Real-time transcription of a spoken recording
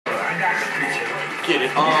Get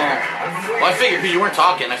it? Oh. Well, I figured, because you weren't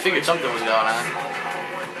talking, I figured something was going on.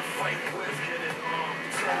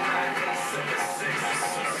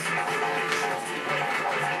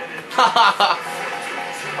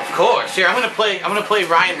 Of course. Here, I'm gonna play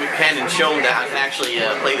Ryan with Ken and show him that I can actually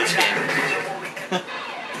play this game.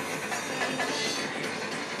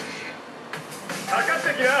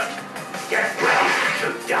 Get ready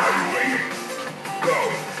to die. Go.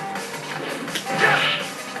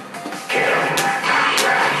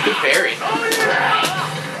 Good parry.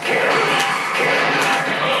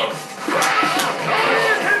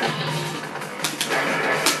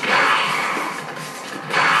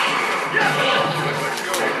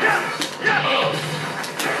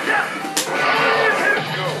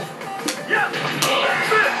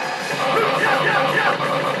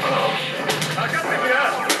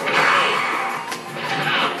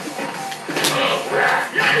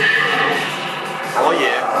 Oh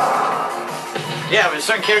yeah. Yeah, but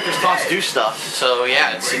certain characters taunts do stuff, so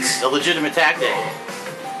yeah, it's a legitimate tactic.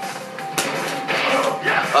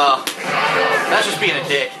 That's just being a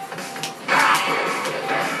dick.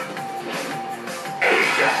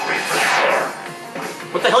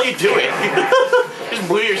 What the hell are you doing? Just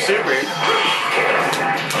blew your super.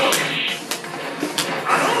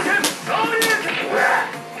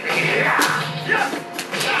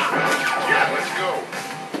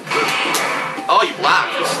 Oh, you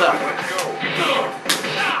blocked. Good stuff.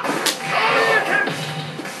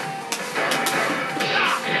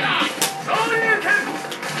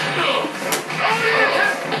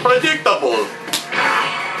 Predictable.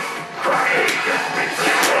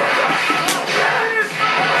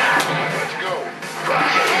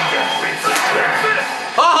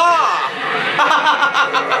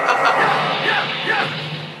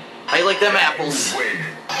 How you like them apples?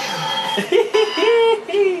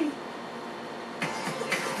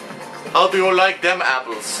 How do you like them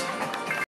apples?